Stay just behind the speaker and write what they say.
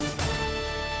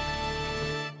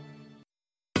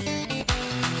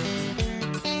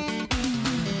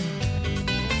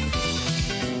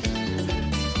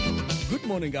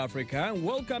morning, Africa, and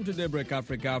welcome to Daybreak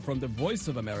Africa from the Voice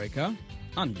of America.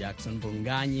 I'm Jackson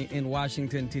Bunganyi in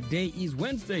Washington. Today is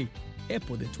Wednesday,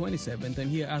 April the 27th, and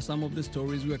here are some of the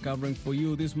stories we're covering for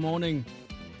you this morning.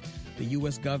 The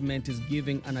U.S. government is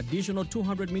giving an additional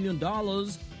 $200 million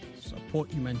to support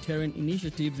humanitarian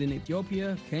initiatives in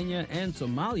Ethiopia, Kenya, and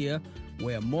Somalia,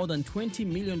 where more than 20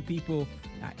 million people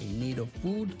are in need of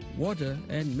food, water,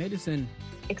 and medicine.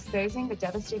 Exposing the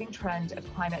devastating trend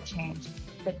of climate change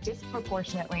that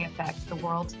disproportionately affects the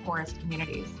world's poorest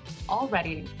communities.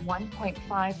 Already,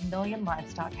 1.5 million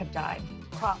livestock have died.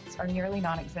 Crops are nearly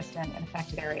non-existent in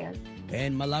affected areas.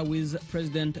 And Malawi's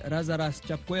President Lazarus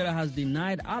Chakwera has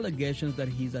denied allegations that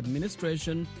his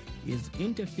administration is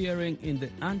interfering in the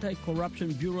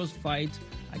Anti-Corruption Bureau's fight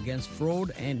against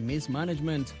fraud and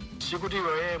mismanagement.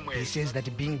 He says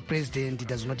that being president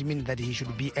does not mean that he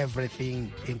should be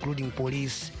everything, including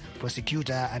police,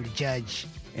 prosecutor, and judge.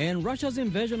 And Russia's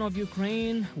invasion of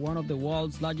Ukraine, one of the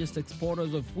world's largest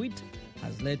exporters of wheat,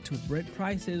 has led to bread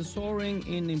prices soaring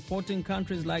in importing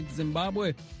countries like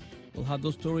Zimbabwe. We'll have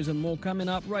those stories and more coming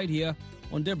up right here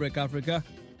on Daybreak Africa.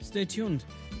 Stay tuned.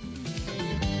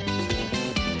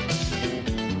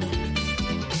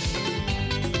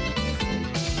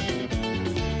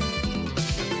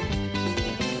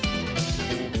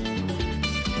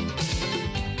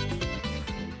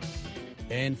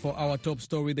 And for our top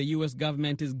story, the U.S.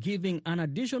 government is giving an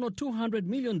additional $200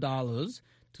 million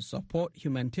to support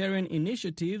humanitarian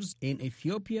initiatives in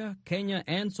Ethiopia, Kenya,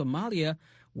 and Somalia,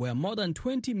 where more than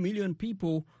 20 million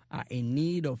people are in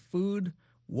need of food,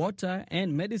 water,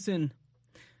 and medicine.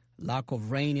 Lack of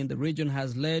rain in the region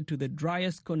has led to the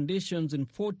driest conditions in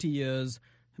 40 years.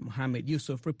 Mohammed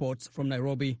Yusuf reports from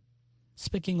Nairobi.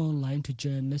 Speaking online to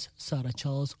journalist Sarah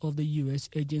Charles of the U.S.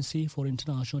 Agency for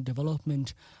International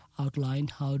Development, outlined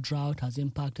how drought has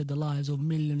impacted the lives of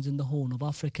millions in the Horn of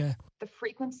Africa. The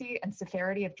frequency and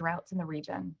severity of droughts in the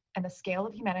region and the scale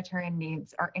of humanitarian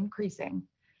needs are increasing,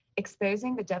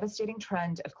 exposing the devastating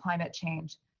trend of climate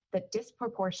change that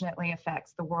disproportionately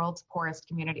affects the world's poorest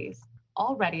communities.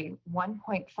 Already,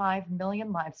 1.5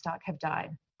 million livestock have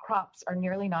died. Crops are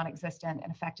nearly non-existent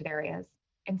in affected areas.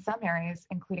 In some areas,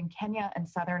 including Kenya and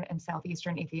southern and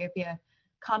southeastern Ethiopia,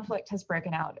 conflict has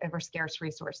broken out over scarce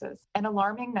resources. An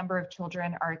alarming number of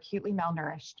children are acutely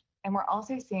malnourished, and we're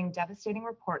also seeing devastating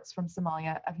reports from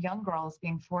Somalia of young girls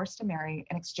being forced to marry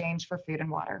in exchange for food and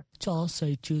water. Charles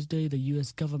said Tuesday the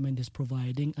U.S. government is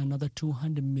providing another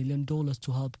 $200 million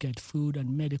to help get food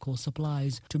and medical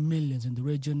supplies to millions in the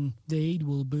region. The aid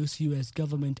will boost U.S.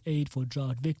 government aid for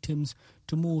drought victims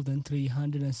to more than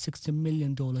 $360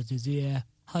 million this year.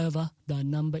 However, that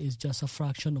number is just a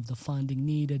fraction of the funding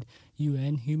needed.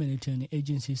 UN humanitarian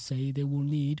agencies say they will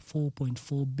need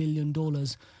 $4.4 billion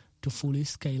to fully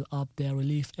scale up their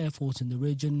relief efforts in the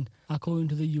region. According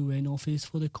to the UN Office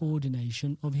for the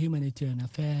Coordination of Humanitarian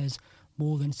Affairs,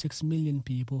 more than 6 million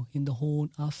people in the Horn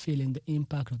are feeling the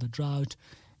impact of the drought.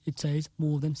 It says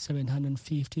more than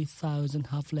 750,000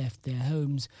 have left their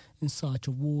homes in search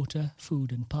of water,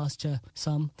 food and pasture.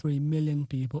 Some 3 million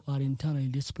people are internally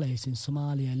displaced in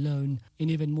Somalia alone.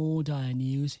 In even more dire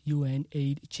news, UN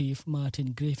Aid Chief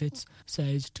Martin Griffiths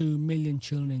says 2 million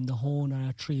children in the Horn are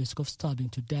at risk of starving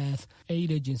to death.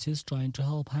 Aid agencies trying to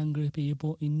help hungry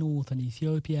people in northern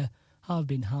Ethiopia have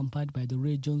been hampered by the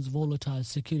region's volatile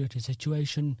security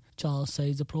situation. Charles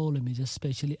says the problem is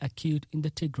especially acute in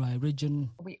the Tigray region.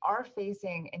 We are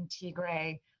facing in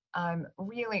Tigray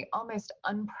really almost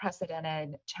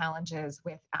unprecedented challenges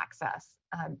with access,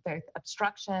 both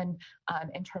obstruction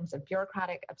in terms of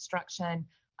bureaucratic obstruction,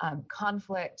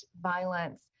 conflict,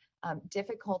 violence,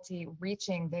 difficulty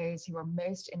reaching those who are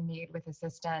most in need with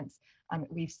assistance.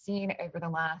 We've seen over the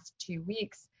last 2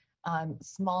 weeks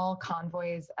small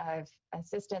convoys of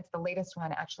assistance. The latest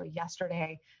one actually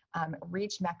yesterday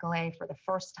reached Mekelle for the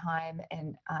first time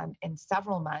in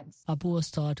several months. A poor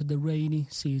start to the rainy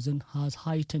season has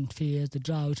heightened fears the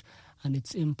drought and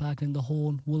its impact in the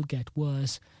Horn will get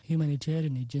worse.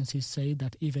 Humanitarian agencies say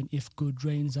that even if good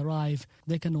rains arrive,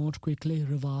 they cannot quickly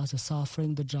reverse the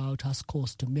suffering the drought has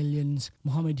caused to millions.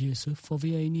 Mohammed Yusuf for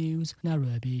VOA News,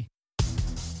 Nairobi.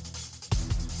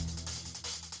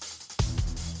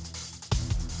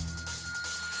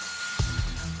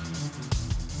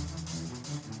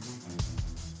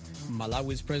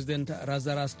 Malawi's President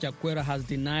Lazarus Chakwera has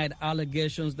denied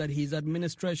allegations that his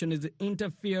administration is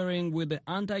interfering with the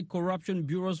Anti-Corruption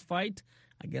Bureau's fight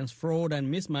against fraud and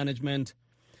mismanagement.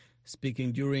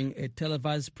 Speaking during a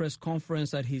televised press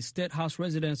conference at his State House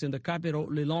residence in the capital,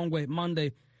 Lilongwe,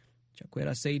 Monday,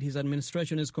 Chakwera said his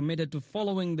administration is committed to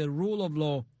following the rule of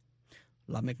law.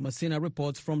 Lamek Masina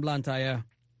reports from Blantyre.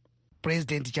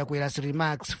 President Chakwera's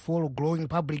remarks follow growing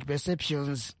public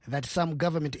perceptions that some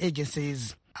government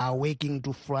agencies are working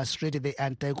to frustrate the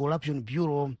Anti-Corruption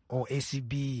Bureau, or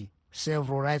ACB.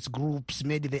 Several rights groups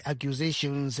made the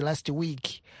accusations last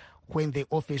week when the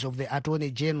Office of the Attorney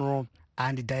General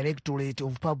and Directorate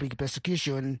of Public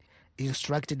Prosecution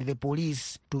instructed the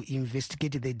police to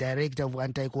investigate the Director of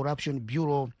Anti-Corruption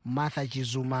Bureau, Martha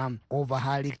Chizuma, over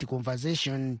her leaked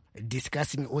conversation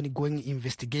discussing ongoing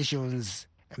investigations.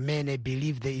 Many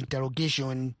believe the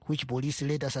interrogation, which police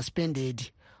later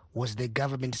suspended, was the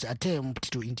government's attempt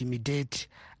to intimidate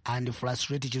and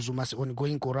frustrate Chizuma's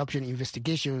ongoing corruption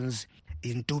investigations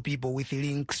into people with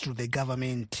links to the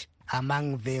government.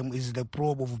 Among them is the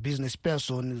probe of business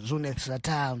person Zuneth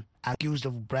Satar, accused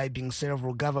of bribing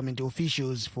several government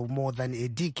officials for more than a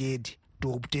decade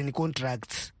to obtain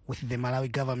contracts with the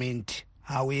Malawi government.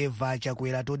 However,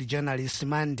 Chakwera told journalists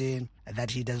Monday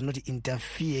that he does not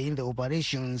interfere in the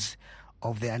operations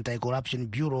of the Anti-Corruption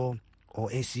Bureau, or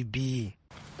ACB.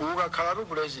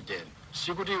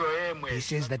 He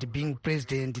says that being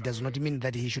president does not mean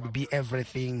that he should be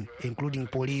everything, including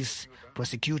police,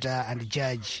 prosecutor, and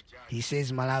judge. He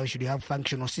says Malawi should have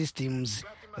functional systems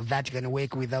that can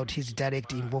work without his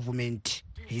direct involvement.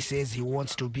 He says he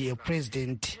wants to be a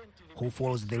president who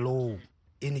follows the law.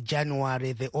 In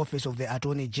January, the Office of the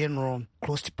Attorney General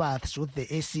crossed paths with the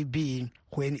ACB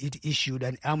when it issued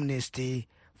an amnesty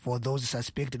for those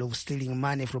suspected of stealing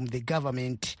money from the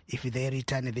government if they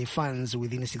return the funds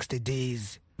within 60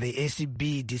 days. The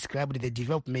ACB described the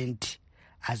development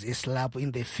as a slap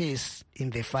in the face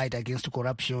in the fight against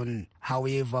corruption.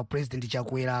 However, President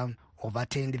Chakwera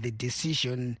overturned the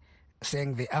decision,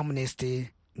 saying the amnesty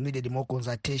needed more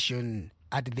consultation.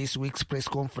 At this week's press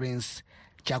conference,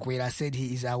 Chakwera said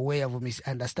he is aware of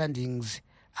misunderstandings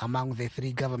among the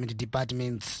three government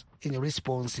departments. In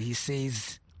response, he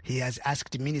says he has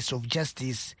asked the Minister of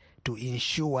Justice to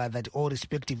ensure that all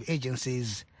respective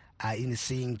agencies are in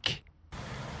sync.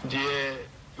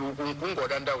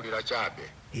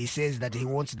 He says that he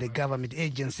wants the government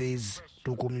agencies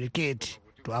to communicate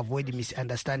to avoid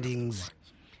misunderstandings.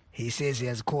 He says he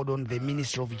has called on the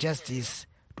Minister of Justice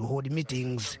to hold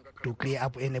meetings to clear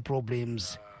up any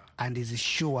problems and is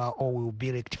sure all will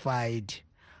be rectified.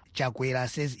 Chakwera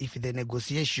says if the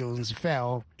negotiations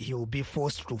fail, he will be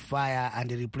forced to fire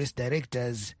and replace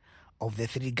directors of the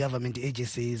three government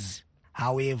agencies.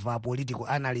 However, political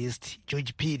analyst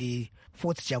George Piri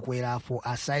faults Chakwera for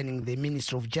assigning the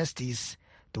Minister of Justice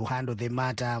to handle the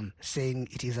matter, saying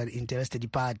it is an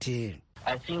interested party.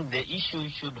 I think the issue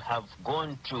should have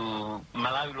gone to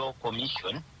Malawi Law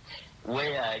Commission,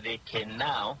 where they can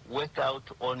now work out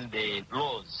on the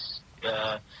laws.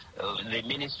 The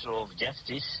Minister of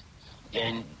Justice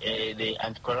and the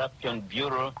Anti-Corruption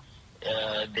Bureau,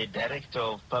 the Director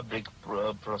of Public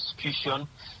Prosecution,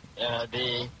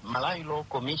 the Malawi Law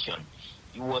Commission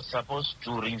was supposed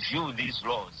to review these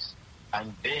laws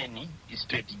and then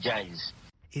strategize.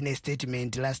 In a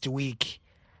statement last week,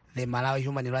 the Malawi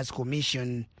Human Rights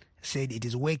Commission said it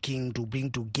is working to bring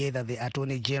together the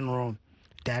Attorney General,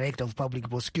 Director of Public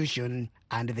Prosecution,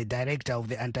 and the Director of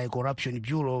the Anti-Corruption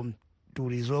Bureau to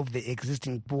resolve the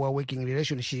existing poor working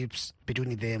relationships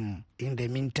between them. In the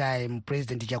meantime,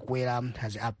 President Chakwera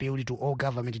has appealed to all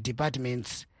government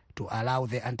departments to allow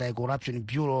the Anti-Corruption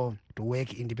Bureau to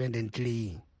work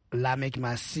independently. Lamek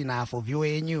Masina for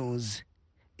VOA News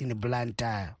in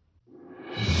Blantyre.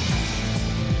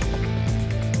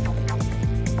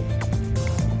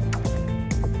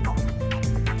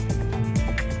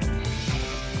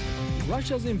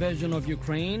 Russia's invasion of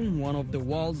Ukraine, one of the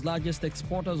world's largest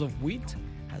exporters of wheat,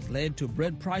 has led to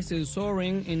bread prices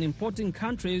soaring in importing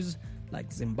countries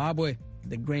like Zimbabwe.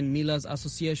 The Grain Millers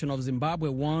Association of Zimbabwe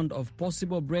warned of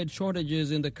possible bread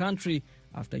shortages in the country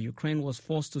after Ukraine was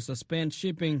forced to suspend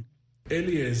shipping.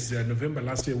 Earlier as November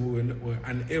last year, we were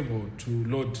unable to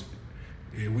load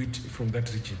wheat from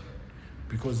that region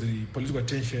because the political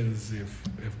tensions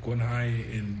have gone high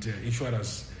and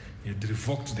insurers had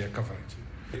revoked their coverage.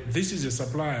 This is a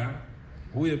supplier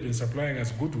who have been supplying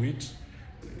us good wheat,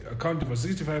 accounting for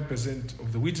 65%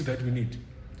 of the wheat that we need.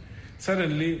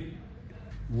 Suddenly,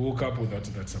 we woke up without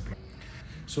that supply.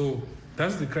 So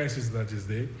that's the crisis that is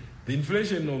there. The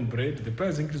inflation on bread, the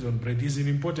price increase on bread is an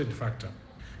important factor.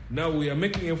 Now we are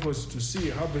making efforts to see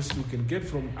how best we can get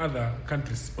from other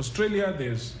countries. Australia,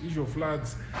 there's issue of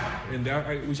floods and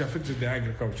which affected the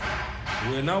agriculture.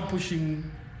 We are now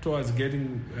pushing towards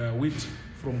getting wheat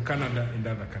from Canada and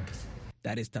other countries.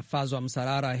 That is Tafazo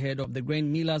Msarara, head of the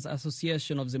Grain Millers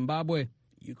Association of Zimbabwe.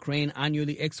 Ukraine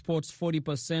annually exports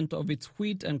 40% of its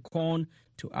wheat and corn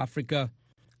to Africa.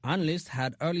 Analysts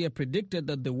had earlier predicted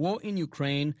that the war in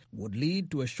Ukraine would lead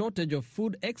to a shortage of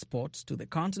food exports to the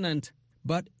continent.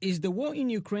 But is the war in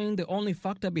Ukraine the only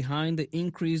factor behind the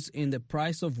increase in the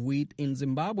price of wheat in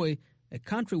Zimbabwe, a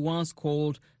country once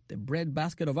called the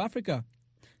breadbasket of Africa?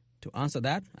 To answer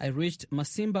that, I reached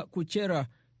Masimba Kuchera,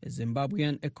 a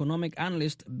Zimbabwean economic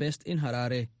analyst based in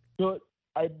Harare. So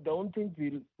I don't think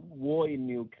the war in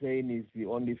Ukraine is the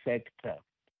only factor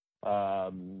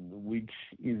which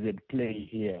is at play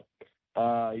here.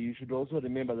 You should also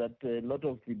remember that a lot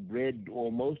of the bread,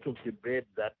 or most of the bread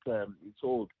that is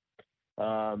sold,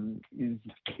 is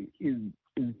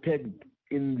pegged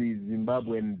in the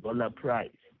Zimbabwean dollar price,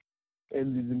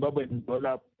 and the Zimbabwean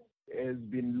dollar has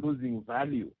been losing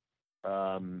value,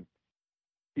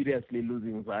 seriously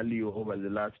losing value over the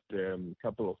last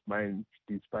couple of months,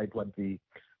 despite what the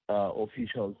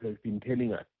officials have been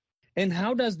telling us. And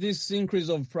how does this increase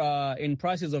in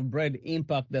prices of bread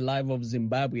impact the life of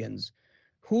Zimbabweans?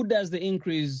 Who does the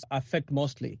increase affect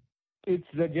mostly? It's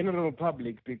the general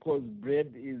public, because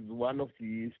bread is one of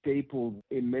the staples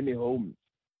in many homes.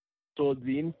 So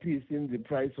the increase in the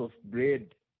price of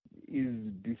bread is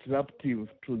disruptive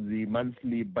to the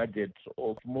monthly budget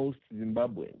of most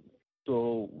Zimbabweans.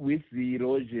 So with the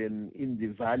erosion in the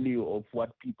value of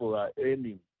what people are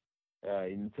earning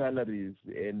in salaries,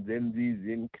 and then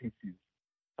these increases,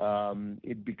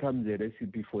 it becomes a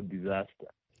recipe for disaster.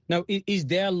 Now, is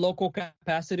there local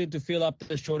capacity to fill up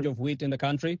the shortage of wheat in the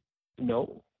country?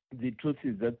 No. The truth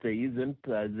is that there isn't.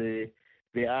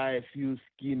 There are a few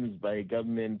schemes by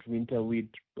government, winter wheat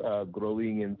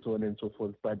growing and so on and so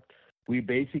forth, but we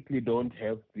basically don't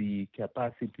have the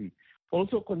capacity.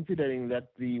 Also considering that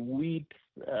the wheat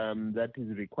that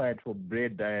is required for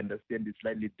bread, I understand, is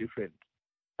slightly different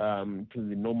to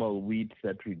the normal wheat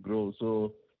that we grow.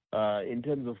 So in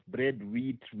terms of bread,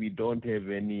 wheat, we don't have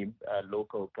any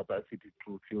local capacity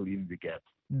to fill in the gap.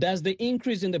 Does the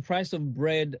increase in the price of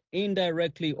bread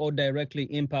indirectly or directly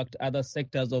impact other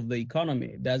sectors of the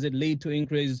economy? Does it lead to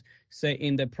increase, say,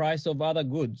 in the price of other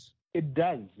goods? It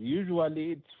does.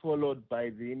 Usually it's followed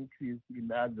by the increase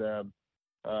in other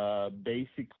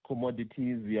basic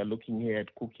commodities. We are looking here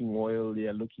at cooking oil. We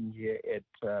are looking here at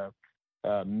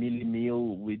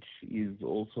meal, which is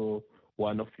also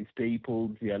one of the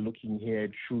staples. We are looking here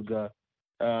at sugar.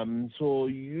 So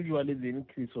usually the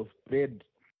increase of bread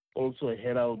also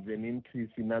heralds an increase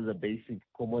in other basic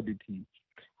commodities.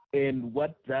 And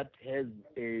what that has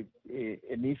an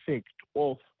effect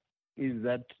of is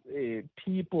that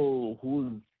people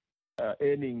whose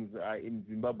earnings are in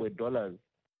Zimbabwe dollars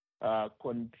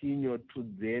continue to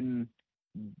then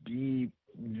be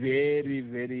very,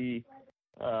 very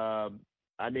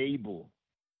unable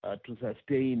to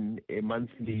sustain a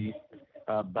monthly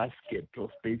basket of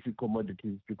basic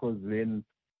commodities, because then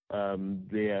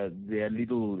their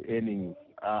little earnings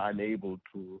are unable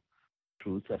to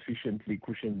sufficiently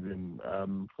cushion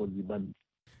them for the month.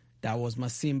 That was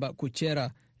Masimba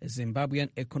Kuchera, a Zimbabwean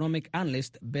economic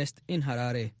analyst based in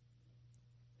Harare.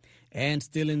 And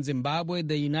still in Zimbabwe,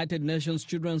 the United Nations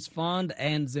Children's Fund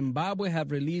and Zimbabwe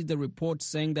have released a report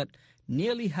saying that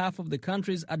nearly half of the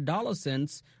country's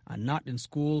adolescents are not in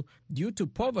school due to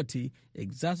poverty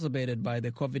exacerbated by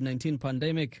the COVID-19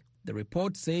 pandemic. The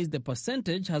report says the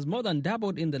percentage has more than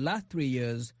doubled in the last 3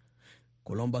 years.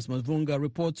 Columbus Mavunga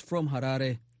reports from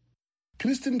Harare.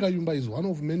 Christine Kayumba is one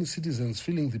of many citizens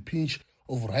feeling the pinch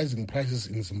of rising prices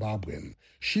in Zimbabwe.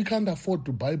 She can't afford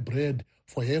to buy bread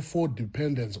for her 4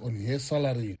 dependents on her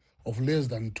salary of less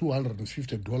than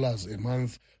 $250 a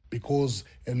month, because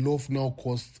a loaf now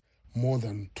costs more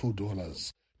than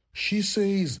 $2. She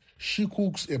says she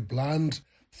cooks a bland,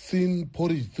 thin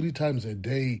porridge 3 times a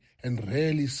day and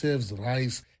rarely serves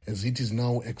rice, as it is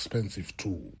now expensive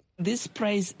too. This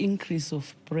price increase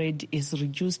of bread has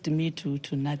reduced me to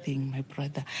nothing, my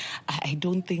brother. I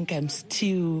don't think I'm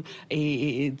still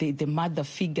the mother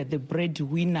figure, the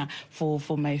breadwinner for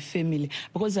my family,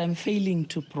 because I'm failing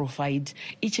to provide.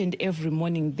 Each and every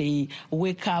morning they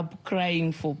wake up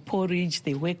crying for porridge,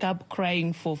 they wake up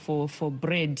crying for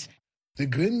bread. The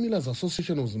Grain Millers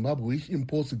Association of Zimbabwe, which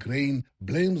imports grain,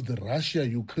 blames the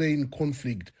Russia-Ukraine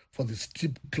conflict for the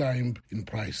steep climb in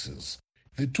prices.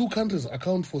 The 2 countries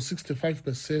account for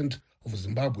 65% of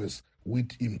Zimbabwe's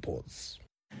wheat imports.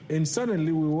 And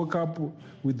suddenly we woke up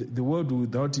with the world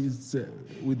without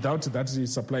that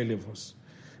supply levels.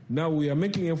 Now we are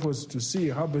making efforts to see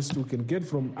how best we can get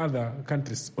from other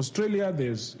countries. Australia,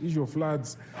 there's issue of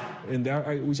floods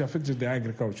which affected the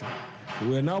agriculture.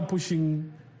 We are now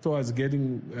pushing towards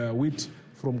getting wheat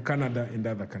from Canada and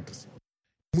other countries.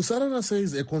 Musarara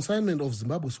says a consignment of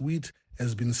Zimbabwe's wheat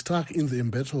has been stuck in the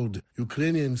embattled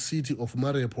Ukrainian city of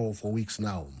Mariupol for weeks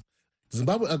now.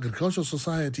 Zimbabwe Agricultural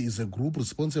Society is a group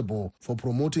responsible for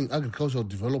promoting agricultural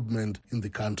development in the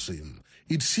country.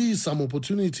 It sees some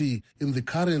opportunity in the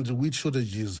current wheat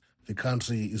shortages the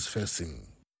country is facing.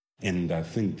 And I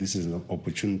think this is an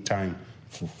opportune time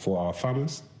for our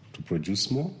farmers to produce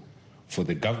more, for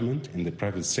the government and the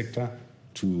private sector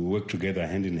to work together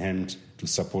hand in hand to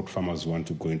support farmers who want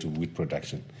to go into wheat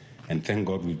production. And thank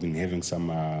God we've been having some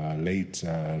late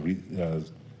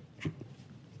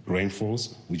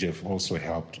rainfalls, which have also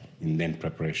helped in land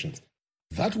preparations.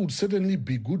 That would certainly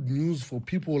be good news for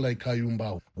people like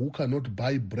Kayumba who cannot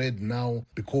buy bread now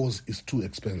because it's too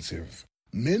expensive.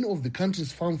 Many of the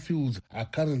country's farm fields are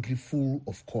currently full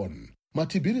of corn.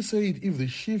 Matibiri said if the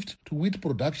shift to wheat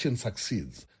production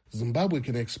succeeds, Zimbabwe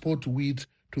can export wheat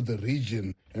to the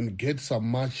region and get some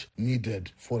much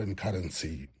needed foreign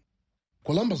currency.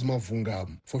 Columbus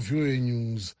Mavunga for VOA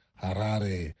News,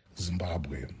 Harare,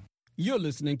 Zimbabwe. You're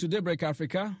listening to Daybreak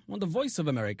Africa on the Voice of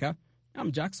America.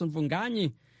 I'm Jackson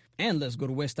Vunganyi. And let's go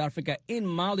to West Africa in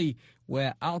Mali,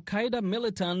 where Al-Qaeda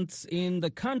militants in the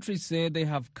country say they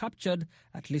have captured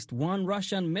at least one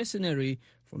Russian mercenary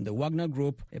from the Wagner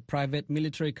Group, a private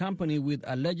military company with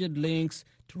alleged links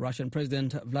to Russian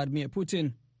President Vladimir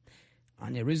Putin.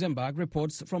 Anya Riesenberg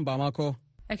reports from Bamako.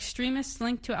 Extremists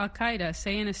linked to al-Qaeda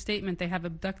say in a statement they have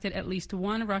abducted at least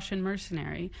one Russian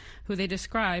mercenary, who they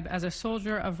describe as a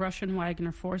soldier of Russian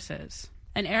Wagner forces.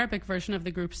 An Arabic version of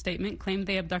the group's statement claimed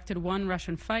they abducted one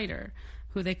Russian fighter,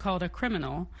 who they called a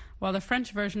criminal, while the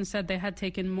French version said they had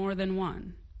taken more than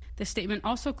one. The statement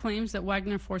also claims that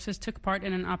Wagner forces took part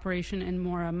in an operation in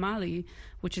Mora, Mali,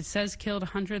 which it says killed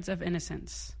hundreds of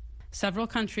innocents. Several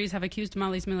countries have accused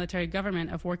Mali's military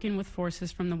government of working with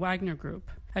forces from the Wagner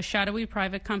Group, a shadowy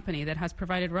private company that has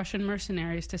provided Russian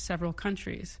mercenaries to several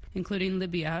countries, including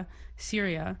Libya,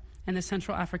 Syria, and the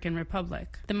Central African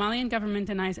Republic. The Malian government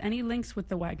denies any links with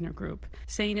the Wagner Group,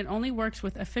 saying it only works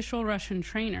with official Russian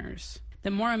trainers.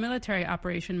 The Mora military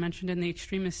operation mentioned in the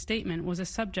extremist statement was a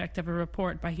subject of a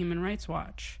report by Human Rights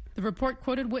Watch. The report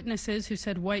quoted witnesses who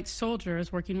said white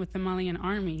soldiers working with the Malian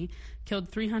army killed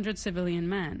 300 civilian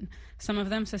men, some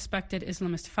of them suspected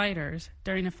Islamist fighters,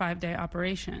 during a 5-day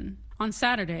operation. On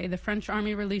Saturday, the French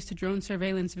army released a drone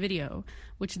surveillance video,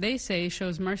 which they say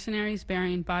shows mercenaries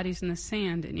burying bodies in the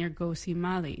sand near Gossi,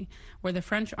 Mali, where the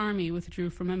French army withdrew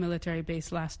from a military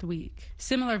base last week.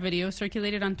 Similar video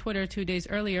circulated on Twitter 2 days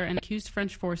earlier and accused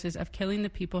French forces of killing the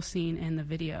people seen in the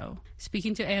video.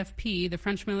 Speaking to AFP, the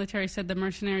French military said the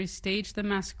mercenaries staged the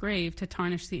mass grave to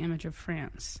tarnish the image of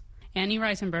France. Annie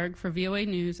Reisenberg for VOA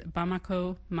News,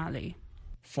 Bamako, Mali.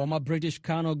 Former British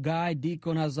Colonel Guy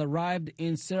Deacon has arrived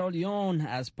in Sierra Leone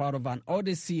as part of an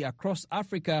odyssey across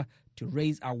Africa to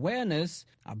raise awareness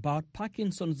about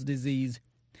Parkinson's disease.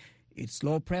 Its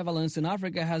low prevalence in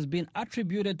Africa has been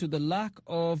attributed to the lack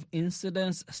of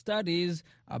incidence studies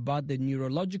about the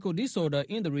neurological disorder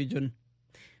in the region.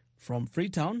 From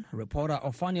Freetown, reporter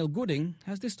Ophaniel Gooding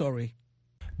has the story.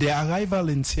 The arrival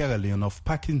in Sierra Leone of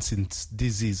Parkinson's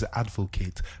disease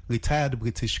advocate, retired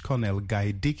British Colonel Guy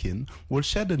Deacon, will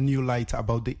shed a new light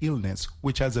about the illness,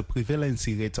 which has a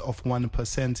prevalency rate of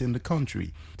 1% in the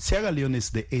country. Sierra Leone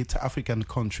is the 8th African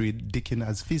country Deacon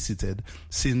has visited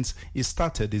since he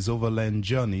started his overland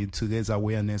journey to raise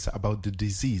awareness about the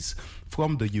disease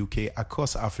from the UK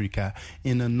across Africa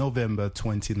in November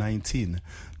 2019.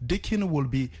 Deacon will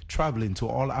be traveling to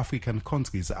all African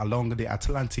countries along the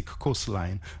Atlantic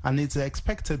coastline and is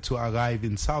expected to arrive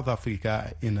in South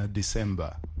Africa in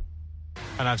December.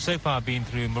 And I've so far been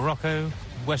through Morocco,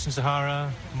 Western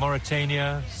Sahara,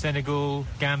 Mauritania, Senegal,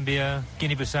 Gambia,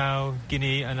 Guinea-Bissau,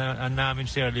 Guinea, and now I'm in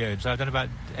Sierra Leone. So I've done about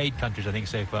 8 countries, I think,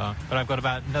 so far. But I've got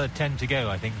about another 10 to go,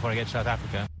 I think, before I get to South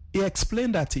Africa. He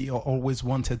explained that he always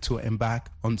wanted to embark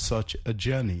on such a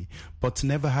journey, but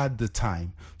never had the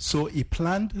time. So he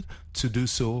planned to do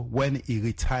so when he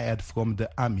retired from the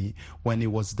army when he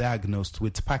was diagnosed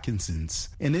with Parkinson's.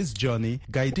 In his journey,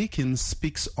 Guy Deacon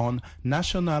speaks on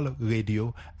national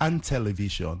radio and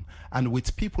television, and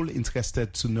with people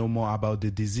interested to know more about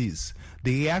the disease.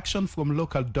 The reaction from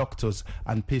local doctors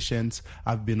and patients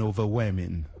have been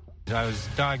overwhelming. I was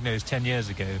diagnosed 10 years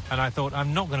ago, and I thought,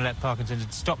 I'm not going to let Parkinson's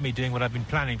stop me doing what I've been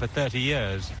planning for 30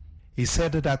 years. He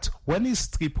said that when his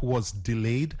trip was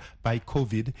delayed by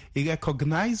COVID, he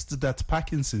recognized that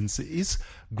Parkinson's is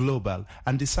global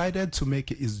and decided to make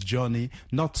his journey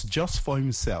not just for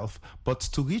himself, but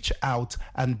to reach out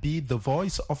and be the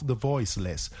voice of the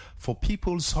voiceless for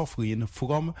people suffering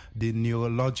from the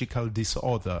neurological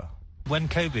disorder. When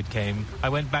COVID came, I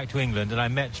went back to England and I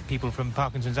met people from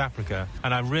Parkinson's Africa,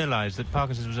 and I realised that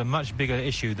Parkinson's was a much bigger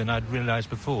issue than I'd realised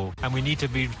before. And we need to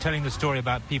be telling the story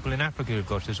about people in Africa who've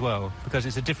got it as well, because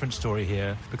it's a different story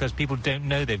here, because people don't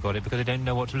know they've got it, because they don't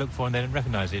know what to look for and they don't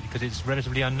recognise it, because it's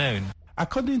relatively unknown.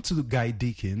 According to Guy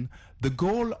Deakin, the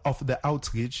goal of the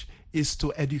outreach is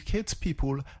to educate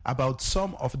people about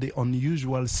some of the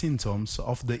unusual symptoms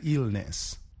of the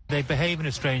illness. They behave in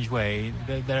a strange way.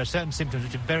 There are certain symptoms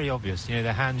which are very obvious. You know,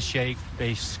 their hands shake,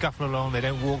 they scuffle along, they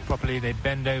don't walk properly, they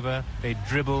bend over, they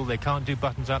dribble, they can't do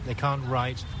buttons up, they can't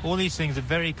write. All these things are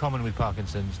very common with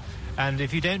Parkinson's. And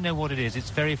if you don't know what it is, it's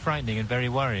very frightening and very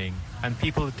worrying. And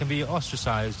people can be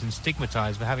ostracised and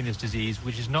stigmatised for having this disease,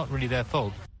 which is not really their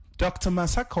fault. Dr.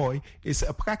 Massakoy is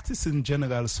a practicing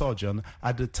general surgeon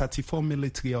at the 34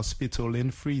 Military Hospital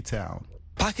in Freetown.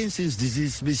 Parkinson's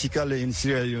disease basically in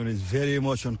Sierra Leone is very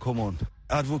much uncommon.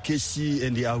 Advocacy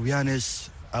and the awareness,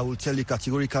 I will tell you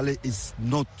categorically, is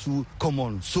not too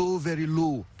common. So very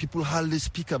low. People hardly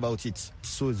speak about it.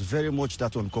 So it's very much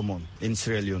that uncommon in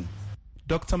Sierra Leone.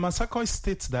 Dr. Massakoy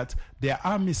states that there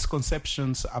are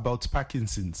misconceptions about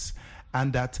Parkinson's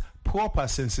and that proper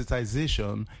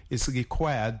sensitization is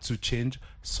required to change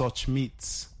such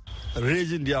myths.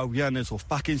 Raising the awareness of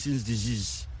Parkinson's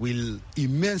disease will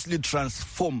immensely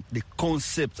transform the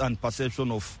concept and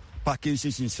perception of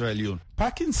Parkinson's in Sierra Leone.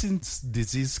 Parkinson's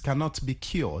disease cannot be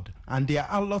cured, and there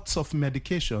are lots of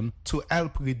medication to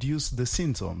help reduce the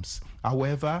symptoms.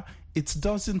 However, it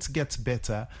doesn't get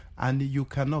better, and you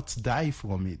cannot die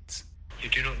from it. You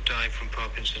do not die from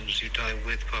Parkinson's, you die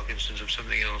with Parkinson's of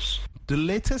something else. The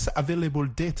latest available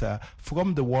data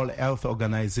from the World Health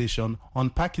Organization on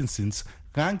Parkinson's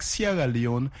ranks Sierra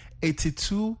Leone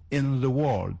 82 in the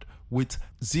world with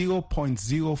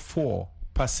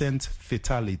 0.04%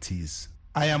 fatalities.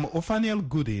 I am Othaniel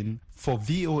Goodin for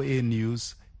VOA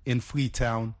News in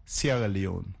Freetown, Sierra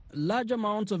Leone. Large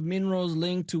amounts of minerals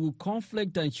linked to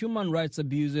conflict and human rights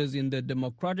abuses in the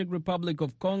Democratic Republic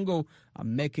of Congo are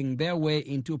making their way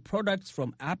into products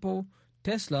from Apple,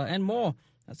 Tesla, and more.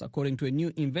 That's according to a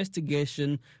new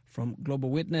investigation from Global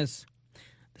Witness.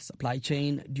 The supply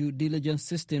chain due diligence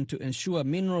system to ensure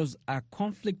minerals are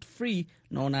conflict-free,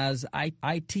 known as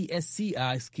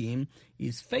ITSCI scheme,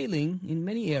 is failing in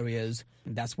many areas.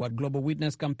 And that's what Global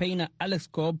Witness campaigner Alex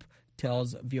Cobb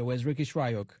tells VOA's Ricky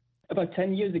Shryock. About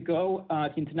 10 years ago,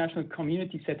 the international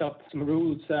community set up some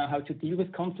rules how to deal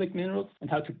with conflict minerals and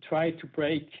how to try to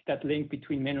break that link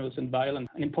between minerals and violence.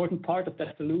 An important part of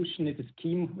that solution is a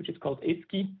scheme which is called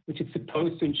ITSCI, which is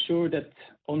supposed to ensure that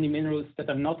only minerals that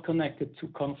are not connected to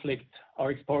conflict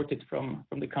are exported from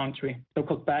the country.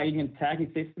 So-called bagging and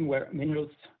tagging system, where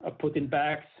minerals are put in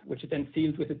bags, which are then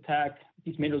sealed with a tag.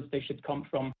 These minerals, they should come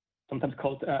from, sometimes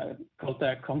called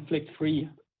conflict-free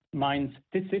mines.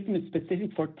 This system is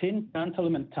specific for tin,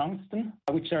 tantalum, and tungsten,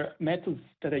 which are metals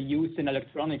that are used in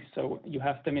electronics. So you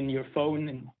have them in your phone,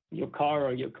 in your car,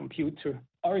 or your computer.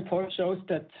 Our report shows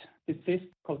that this system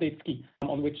called ITSCI,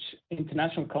 on which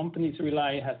international companies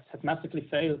rely, has massively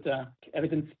failed.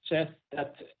 Evidence suggests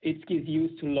that ITSCI is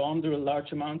used to launder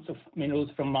large amounts of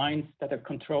minerals from mines that are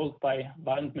controlled by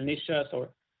violent militias or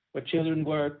where children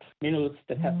work, minerals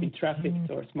that have been trafficked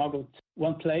or smuggled.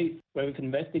 One place where we've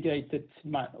investigated,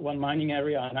 one mining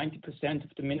area, 90% of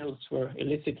the minerals were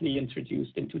illicitly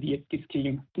introduced into the ITSCI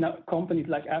scheme. Now, companies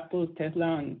like Apple,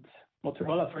 Tesla, and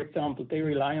Motorola, for example, they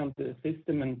rely on the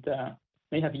system and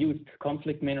may have used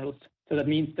conflict minerals. So that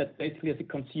means that basically as a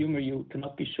consumer, you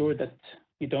cannot be sure that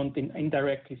you don't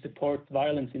indirectly support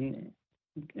violence in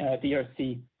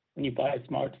DRC when you buy a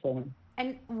smartphone.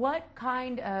 And what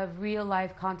kind of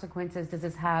real-life consequences does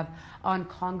this have on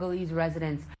Congolese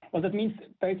residents? Well, that means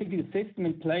basically the system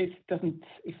in place doesn't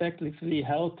effectively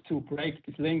help to break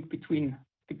this link between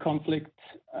the conflict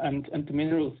and the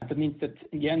minerals. That means that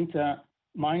in the end,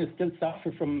 miners still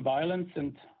suffer from violence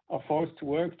and are forced to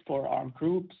work for armed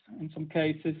groups. In some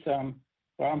cases,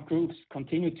 armed groups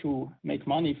continue to make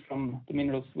money from the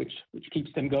minerals, which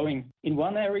keeps them going. In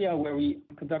one area where we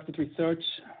conducted research,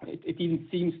 it even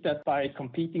seems that by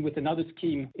competing with another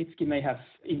scheme, ITSCI may have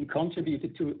even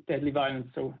contributed to deadly violence.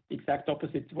 So the exact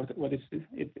opposite what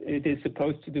it is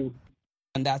supposed to do.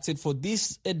 And that's it for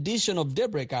this edition of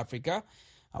Daybreak Africa.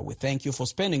 We thank you for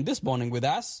spending this morning with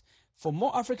us. For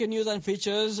more African news and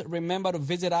features, remember to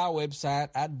visit our website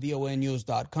at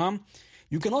voanews.com.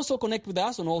 You can also connect with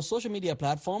us on all social media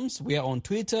platforms. We are on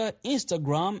Twitter,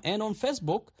 Instagram, and on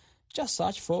Facebook. Just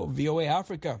search for VOA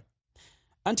Africa.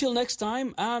 Until next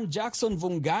time, I'm Jackson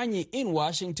Vunganyi in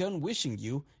Washington, wishing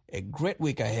you a great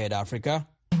week ahead, Africa.